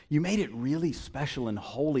You made it really special and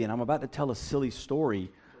holy, and I'm about to tell a silly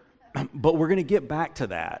story, but we're going to get back to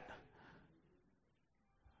that.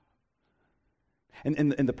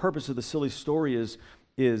 And the purpose of the silly story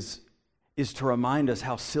is to remind us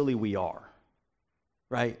how silly we are,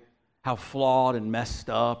 right? How flawed and messed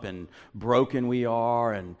up and broken we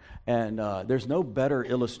are, and there's no better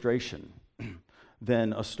illustration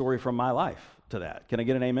than a story from my life to that. Can I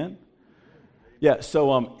get an amen? Yeah,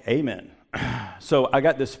 so amen. So I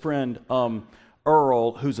got this friend,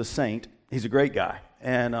 Earl, who's a saint. He's a great guy,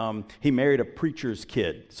 and he married a preacher's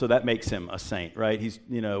kid, so that makes him a saint, right? He's,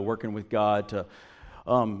 working with God to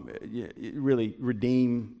really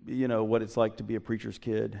redeem, what it's like to be a preacher's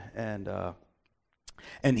kid, and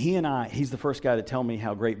he's the first guy to tell me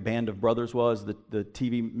how great Band of Brothers was, the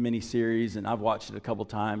TV miniseries, and I've watched it a couple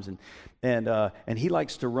times, and he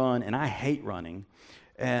likes to run, and I hate running,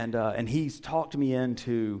 and he's talked me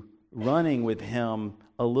into running with him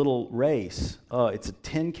a little race. It's a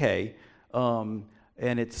 10K,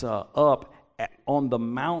 and it's up on the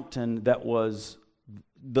mountain that was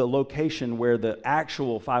the location where the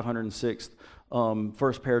actual 506th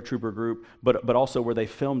First Paratrooper Group, but also where they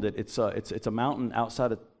filmed it. It's a mountain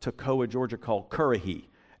outside of Toccoa, Georgia, called Currahee,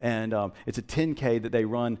 and it's a 10K that they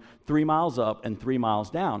run 3 miles up and 3 miles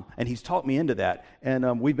down. And he's talked me into that,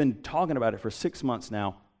 and we've been talking about it for 6 months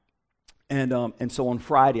now. And so on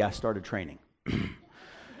Friday I started training.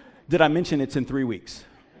 Did I mention it's in 3 weeks?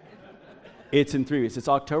 It's in 3 weeks. It's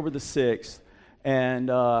October the 6th. And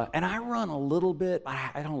I run a little bit.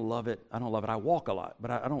 I don't love it. I walk a lot, but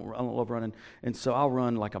I don't love running. And so I'll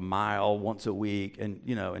run like a mile once a week, and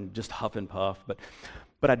and just huff and puff.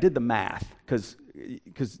 But I did the math because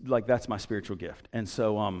like that's my spiritual gift. And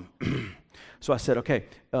so so I said, okay,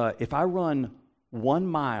 if I run 1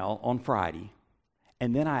 mile on Friday,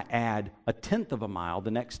 and then I add a tenth of a mile the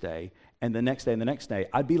next day, and the next day, and the next day,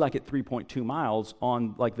 I'd be like at 3.2 miles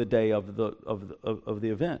on like the day of the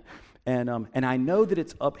event. And I know that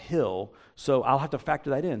it's uphill, so I'll have to factor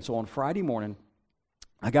that in. So on Friday morning,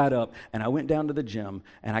 I got up and I went down to the gym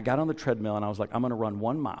and I got on the treadmill and I was like, I'm going to run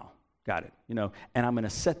 1 mile. Got it, and I'm going to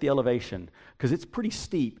set the elevation because it's pretty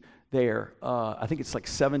steep there. I think it's like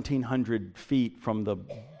 1,700 feet from the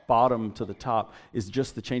bottom to the top is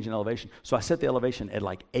just the change in elevation. So I set the elevation at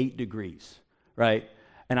like 8 degrees, right?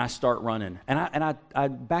 And I start running, and I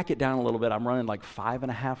back it down a little bit. I'm running like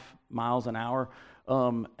 5.5 miles an hour.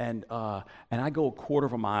 And I go a quarter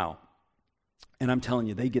of a mile, and I'm telling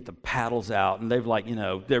you, they get the paddles out, and they've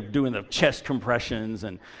they're doing the chest compressions,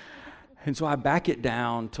 and so I back it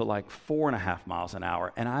down to like 4.5 miles an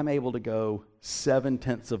hour, and I'm able to go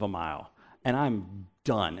 0.7 of a mile, and I'm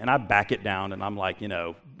done, and I back it down, and I'm like,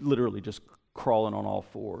 literally just crawling on all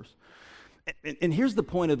fours. And here's the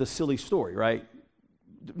point of the silly story, right?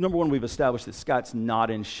 Number one, we've established that Scott's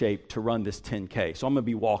not in shape to run this 10K, so I'm going to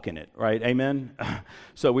be walking it, right? Amen?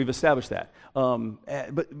 So we've established that.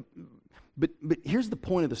 But here's the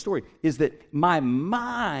point of the story, is that my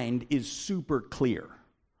mind is super clear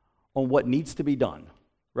on what needs to be done,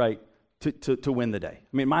 right, to win the day.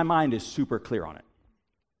 I mean, my mind is super clear on it.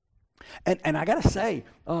 And I got to say,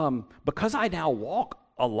 because I now walk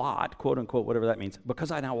a lot, quote unquote, whatever that means,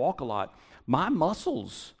 because I now walk a lot, my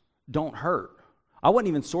muscles don't hurt. I wasn't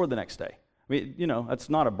even sore the next day. I mean, that's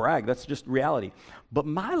not a brag. That's just reality. But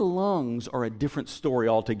my lungs are a different story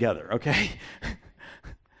altogether, okay?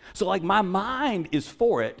 So, like, my mind is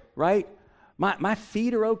for it, right? My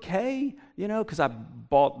feet are okay, because I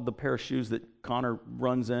bought the pair of shoes that Connor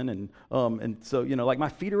runs in. And so, like, my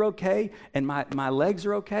feet are okay, and my legs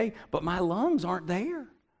are okay, but my lungs aren't there,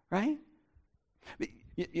 right?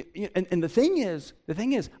 And the thing is,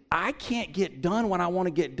 I can't get done when I want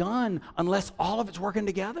to get done unless all of it's working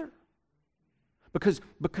together. Because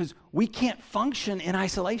we can't function in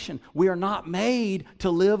isolation. We are not made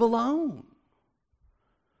to live alone.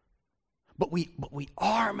 But we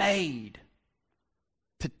are made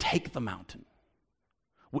to take the mountain.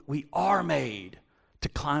 We are made to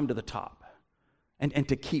climb to the top. And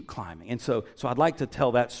to keep climbing. And so I'd like to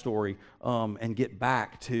tell that story and get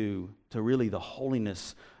back to really the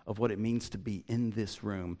holiness of what it means to be in this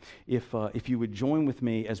room. If you would join with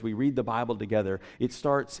me as we read the Bible together, it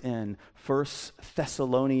starts in 1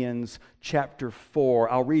 Thessalonians chapter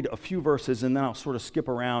 4. I'll read a few verses and then I'll sort of skip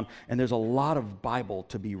around, and there's a lot of Bible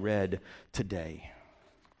to be read today.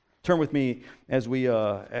 Turn with me as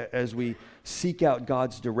we seek out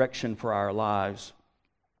God's direction for our lives.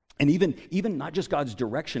 And even not just God's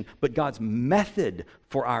direction, but God's method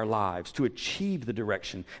for our lives to achieve the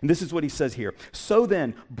direction. And this is what he says here. So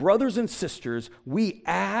then, brothers and sisters, we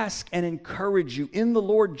ask and encourage you in the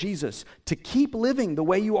Lord Jesus to keep living the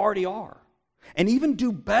way you already are. and even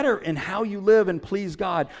do better in how you live and please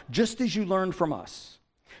God, just as you learned from us.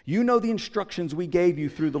 You know the instructions we gave you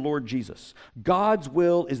through the Lord Jesus. God's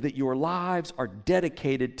will is that your lives are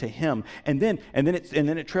dedicated to Him. And then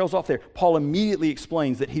it trails off there. Paul immediately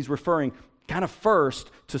explains that he's referring kind of first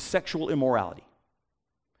to sexual immorality.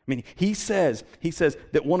 I mean, he says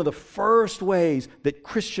that one of the first ways that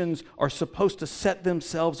Christians are supposed to set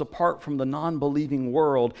themselves apart from the non-believing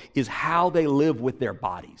world is how they live with their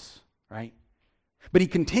bodies, right? But he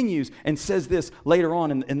continues and says this later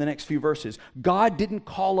on in the next few verses. God didn't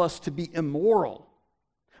call us to be immoral,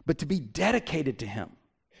 but to be dedicated to Him.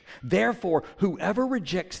 Therefore, whoever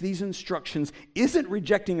rejects these instructions isn't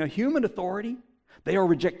rejecting a human authority. They are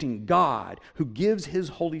rejecting God, who gives His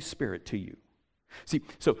Holy Spirit to you. See,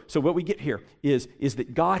 so what we get here is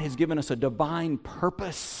that God has given us a divine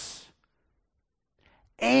purpose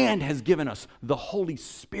and has given us the Holy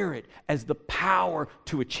Spirit as the power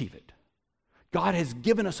to achieve it. God has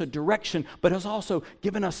given us a direction, but has also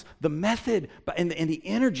given us the method and the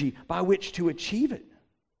energy by which to achieve it.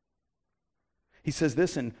 He says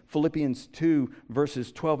this in Philippians 2,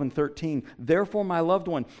 verses 12 and 13. Therefore, my loved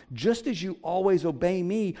one, just as you always obey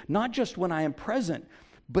me, not just when I am present,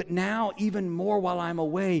 but now even more while I'm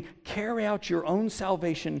away, carry out your own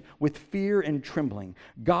salvation with fear and trembling.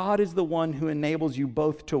 God is the one who enables you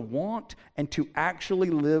both to want and to actually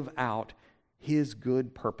live out His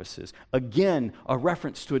good purposes. Again, a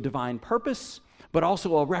reference to a divine purpose, but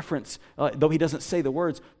also a reference, though he doesn't say the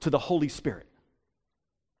words, to the Holy Spirit.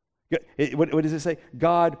 What does it say?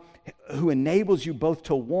 God who enables you both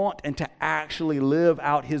to want and to actually live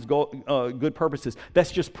out His good purposes.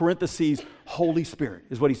 That's just parentheses, Holy Spirit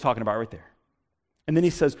is what he's talking about right there. And then he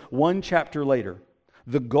says, one chapter later,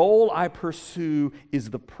 the goal I pursue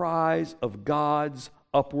is the prize of God's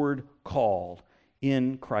upward call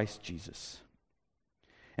in Christ Jesus.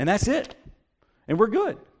 And that's it. And we're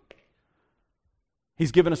good.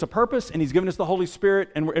 He's given us a purpose, and He's given us the Holy Spirit,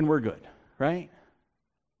 and we're good, right?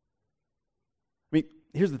 I mean,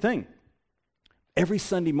 here's the thing. Every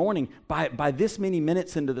Sunday morning, by this many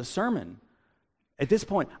minutes into the sermon, at this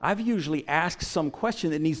point, I've usually asked some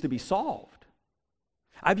question that needs to be solved.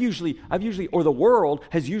 I've usually, or the world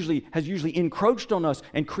has usually encroached on us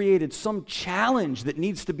and created some challenge that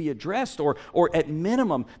needs to be addressed, or at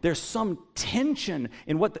minimum, there's some tension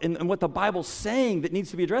in what the Bible's saying that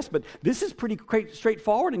needs to be addressed. But this is pretty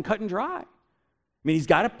straightforward and cut and dry. I mean,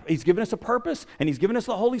 He's given us a purpose, and He's given us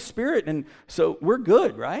the Holy Spirit, and so we're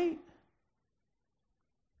good, right?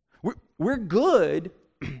 We're good,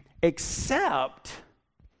 except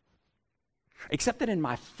that in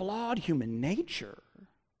my flawed human nature,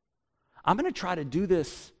 I'm going to try to do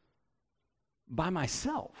this by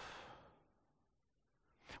myself.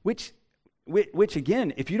 Which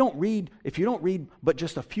again, if you don't read but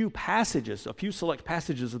just a few select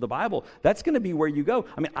passages of the Bible, that's going to be where you go.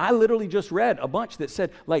 I mean, I literally just read a bunch that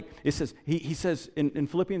said, like, it says, he says in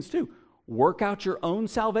Philippians 2, work out your own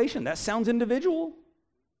salvation. That sounds individual.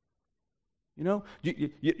 You know,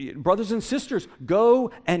 you, brothers and sisters,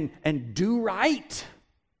 go and do right.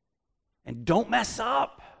 And don't mess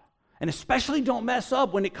up. And especially don't mess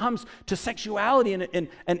up when it comes to sexuality and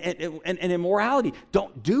immorality.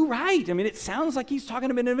 Don't do right. I mean, it sounds like he's talking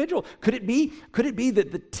to an individual. Could it be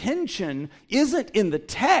that the tension isn't in the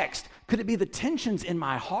text? Could it be the tensions in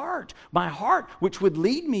my heart, which would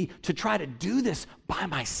lead me to try to do this by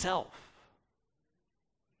myself?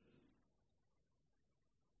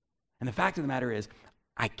 And the fact of the matter is,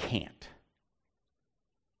 I can't.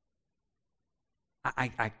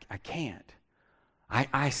 I can't.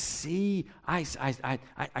 I see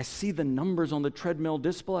the numbers on the treadmill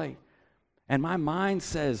display, and my mind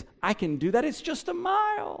says, I can do that. It's just a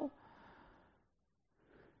mile.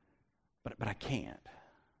 But I can't.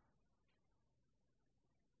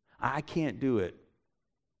 I can't do it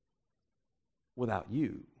without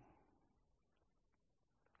you.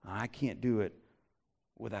 I can't do it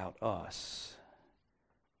without us.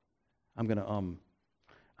 I'm going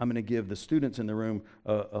to give the students in the room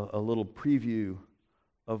a little preview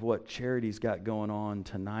of what Charity's got going on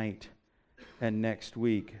tonight and next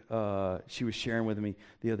week. She was sharing with me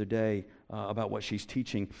the other day about what she's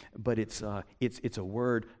teaching, but it's a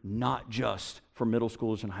word not just for middle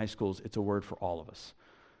schoolers and high schools. It's a word for all of us.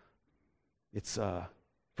 It's 1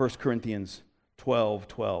 Corinthians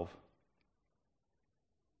 12:12.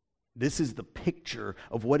 This is the picture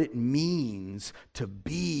of what it means to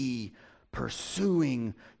be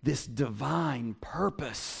pursuing this divine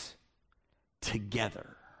purpose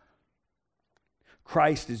together.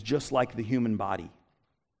 Christ is just like the human body.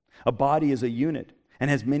 A body is a unit and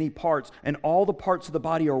has many parts, and all the parts of the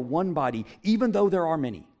body are one body, even though there are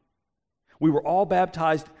many. We were all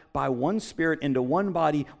baptized by one Spirit into one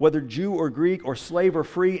body, whether Jew or Greek or slave or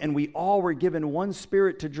free, and we all were given one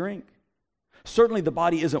Spirit to drink. Certainly the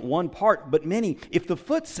body isn't one part, but many. If the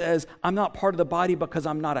foot says, I'm not part of the body because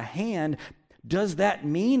I'm not a hand, does that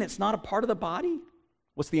mean it's not a part of the body?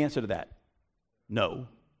 What's the answer to that? No.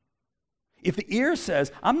 If the ear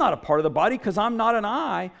says, I'm not a part of the body because I'm not an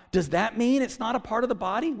eye, does that mean it's not a part of the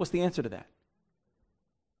body? What's the answer to that?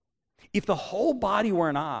 If the whole body were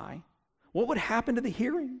an eye, what would happen to the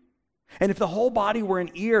hearing? And if the whole body were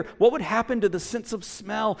an ear, what would happen to the sense of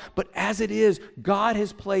smell? But as it is, God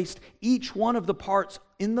has placed each one of the parts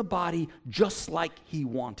in the body just like He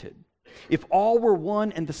wanted. If all were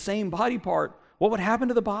one and the same body part, what would happen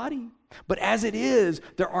to the body? But as it is,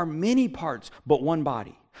 there are many parts, but one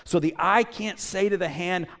body. So the eye can't say to the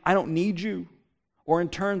hand, I don't need you. Or in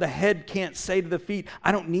turn, the head can't say to the feet,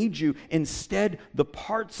 I don't need you. Instead, the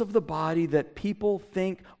parts of the body that people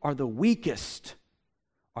think are the weakest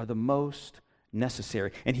are the most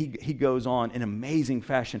necessary. And he goes on in amazing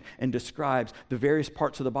fashion and describes the various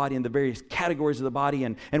parts of the body and the various categories of the body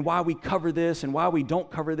and why we cover this and why we don't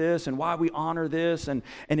cover this and why we honor this. And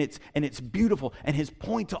it's beautiful. And his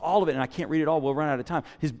point to all of it, and I can't read it all, we'll run out of time.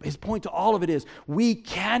 His point to all of it is we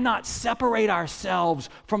cannot separate ourselves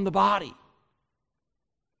from the body.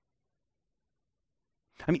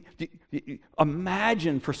 I mean,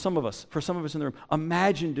 imagine for some of us in the room,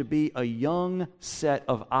 imagine to be a young set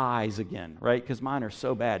of eyes again, right? Because mine are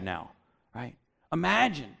so bad now, right?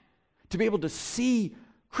 Imagine to be able to see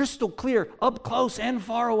crystal clear, up close and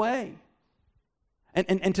far away.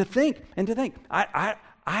 And to think, I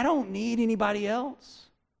don't need anybody else.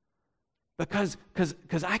 Because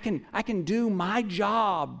I can do my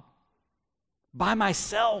job by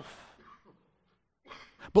myself.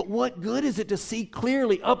 But what good is it to see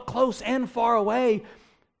clearly up close and far away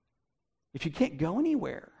if you can't go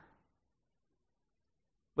anywhere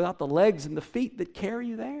without the legs and the feet that carry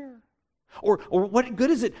you there? Or what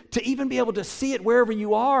good is it to even be able to see it wherever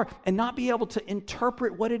you are and not be able to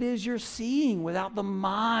interpret what it is you're seeing without the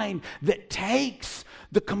mind that takes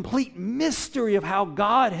the complete mystery of how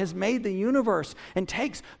God has made the universe and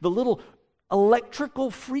takes the little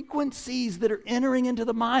electrical frequencies that are entering into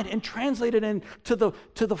the mind and translated into the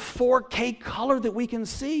 4K color that we can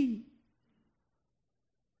see.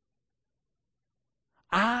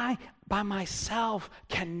 I, by myself,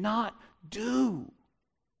 cannot do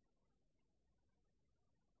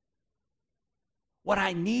what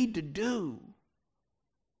I need to do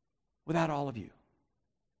without all of you.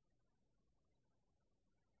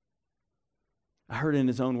 I heard in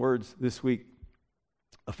his own words this week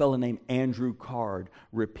a fellow named Andrew Card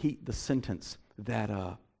repeat the sentence that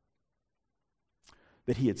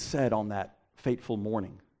he had said on that fateful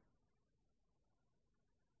morning.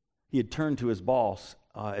 He had turned to his boss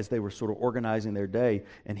as they were sort of organizing their day,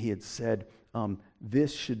 and he had said,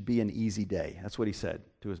 this should be an easy day. That's what he said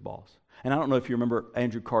to his boss. And I don't know if you remember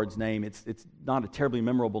Andrew Card's name. It's not a terribly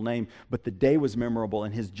memorable name, but the day was memorable,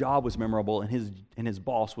 and his job was memorable, and his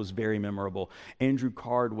boss was very memorable. Andrew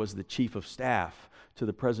Card was the chief of staff to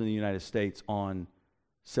the President of the United States on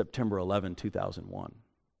September 11, 2001.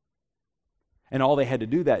 And all they had to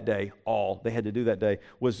do that day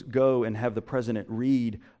was go and have the president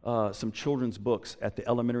read some children's books at the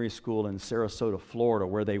elementary school in Sarasota, Florida,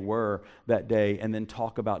 where they were that day, and then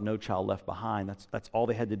talk about No Child Left Behind. That's all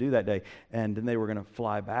they had to do that day. And then they were going to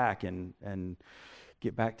fly back and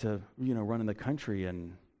get back to running the country.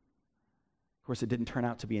 And of course, it didn't turn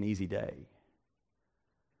out to be an easy day.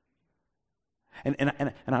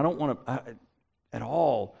 And I don't want to at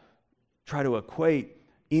all try to equate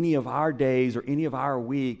any of our days or any of our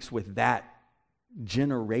weeks with that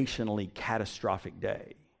generationally catastrophic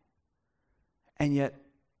day. And yet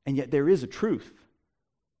there is a truth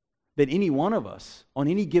that any one of us on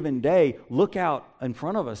any given day look out in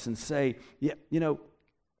front of us and say, yeah,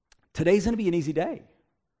 today's going to be an easy day.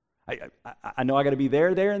 I know I got to be there,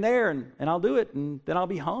 and there, and I'll do it, and then I'll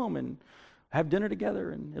be home and have dinner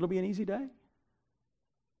together, and it'll be an easy day.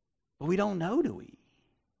 But we don't know, do we?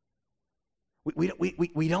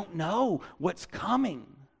 We don't know what's coming.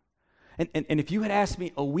 And if you had asked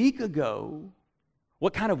me a week ago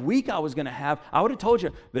what kind of week I was going to have, I would have told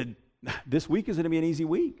you that this week is going to be an easy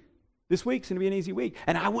week. This week's going to be an easy week.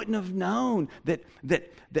 And I wouldn't have known that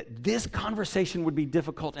this conversation would be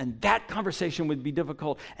difficult, and that conversation would be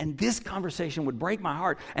difficult, and this conversation would break my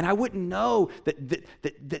heart. And I wouldn't know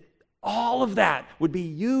that all of that would be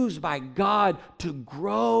used by God to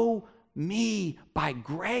grow me by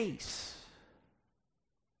grace.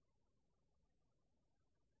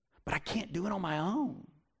 But I can't do it on my own.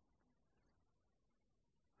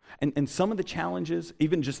 And some of the challenges,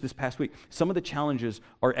 even just this past week, some of the challenges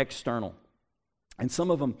are external. And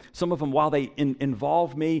some of them, while they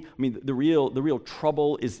involve me, I mean, the real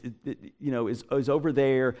trouble is over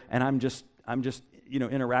there, and I'm just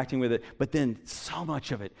interacting with it. But then so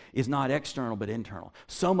much of it is not external but internal.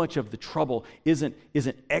 So much of the trouble isn't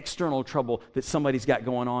external trouble that somebody's got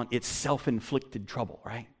going on. It's self-inflicted trouble,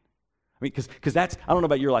 right? I mean, because that's, I don't know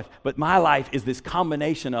about your life, but my life is this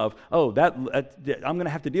combination of, I'm going to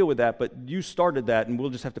have to deal with that, but you started that, and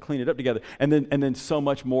we'll just have to clean it up together. And then so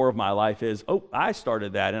much more of my life is, I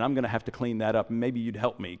started that, and I'm going to have to clean that up, and maybe you'd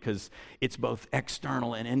help me, because it's both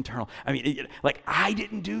external and internal. I mean, I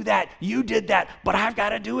didn't do that, you did that, but I've got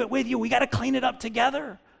to do it with you. We got to clean it up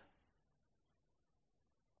together.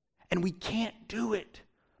 And we can't do it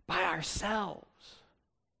by ourselves.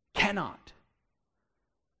 Cannot.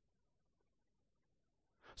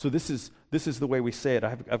 So this is the way we say it.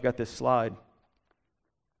 I've got this slide.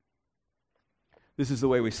 This is the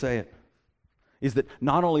way we say it. Is that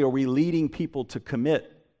not only are we leading people to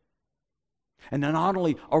commit, and not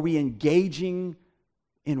only are we engaging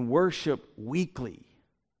in worship weekly,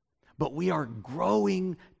 but we are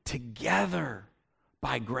growing together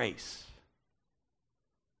by grace.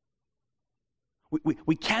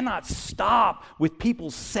 We cannot stop with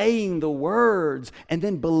people saying the words and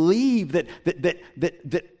then believe that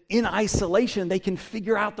in isolation they can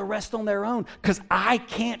figure out the rest on their own, because I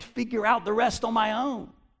can't figure out the rest on my own.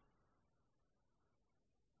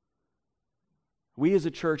 We as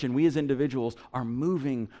a church and we as individuals are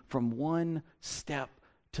moving from one step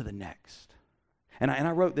to the next. And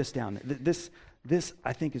I wrote this down. This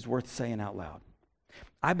I think is worth saying out loud.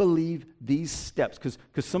 I believe these steps,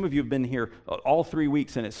 because some of you have been here all 3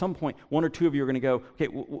 weeks, and at some point, one or two of you are going to go, okay,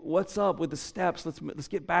 what's up with the steps? Let's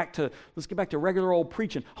get back to regular old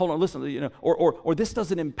preaching. Hold on, listen, or this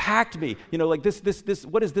doesn't impact me. Like this.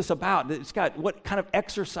 What is this about? Scott, what kind of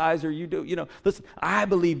exercise are you doing? Listen, I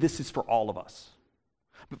believe this is for all of us.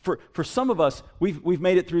 But for some of us, we've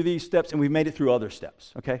made it through these steps, and we've made it through other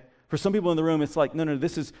steps. Okay, for some people in the room, it's like, no,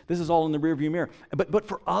 this is all in the rearview mirror. But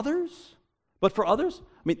for others.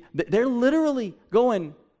 I mean, they're literally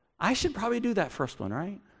going, I should probably do that first one,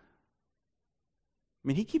 right? I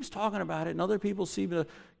mean, he keeps talking about it, and other people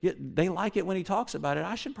they like it when he talks about it.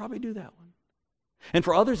 I should probably do that one. And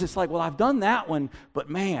for others, it's like, well, I've done that one,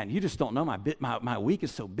 but man, you just don't know. My week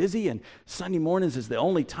is so busy, and Sunday mornings is the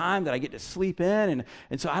only time that I get to sleep in,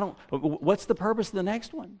 and so what's the purpose of the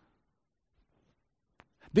next one?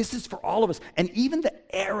 This is for all of us. And even the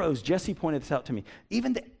arrows, Jesse pointed this out to me,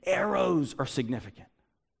 even the arrows are significant.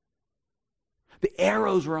 The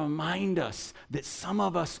arrows remind us that some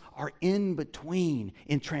of us are in between,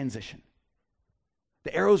 in transition.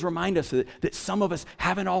 The arrows remind us that some of us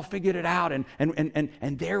haven't all figured it out,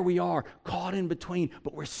 and there we are, caught in between,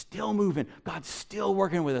 but we're still moving. God's still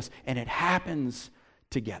working with us, and it happens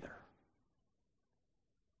together.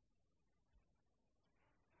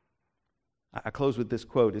 I close with this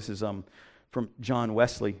quote. This is from John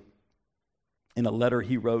Wesley in a letter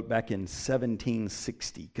he wrote back in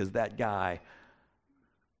 1760, because that guy,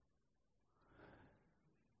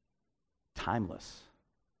 timeless.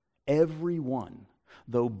 Everyone,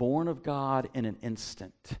 though born of God in an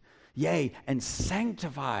instant, yea, and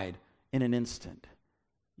sanctified in an instant,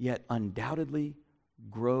 yet undoubtedly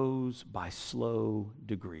grows by slow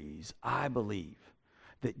degrees. I believe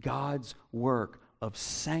that God's work of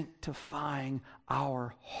sanctifying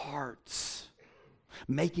our hearts,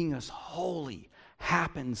 making us holy,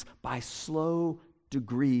 happens by slow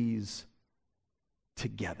degrees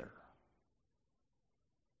together.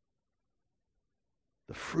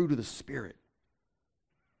 The fruit of the Spirit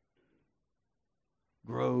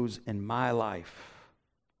grows in my life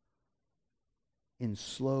in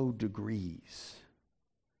slow degrees.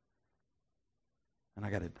 And I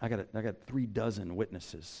got 36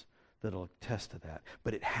 witnesses that'll attest to that.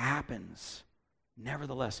 But it happens,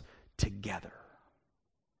 nevertheless, together.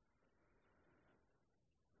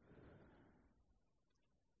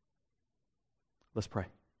 Let's pray.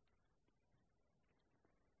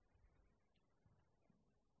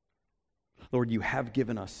 Lord, you have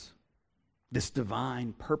given us this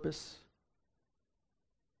divine purpose,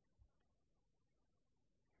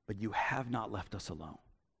 but you have not left us alone.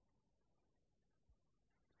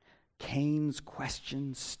 Cain's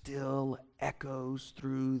question still echoes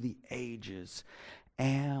through the ages.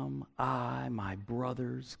 Am I my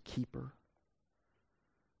brother's keeper?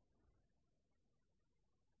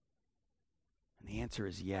 And the answer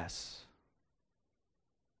is yes.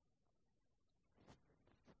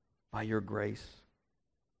 By your grace,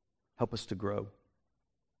 help us to grow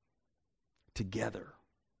together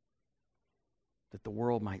that the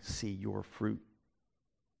world might see your fruit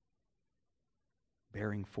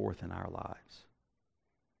bearing forth in our lives.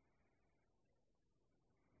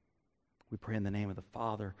 We pray in the name of the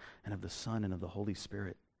Father and of the Son and of the Holy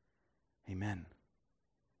Spirit. Amen.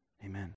 Amen.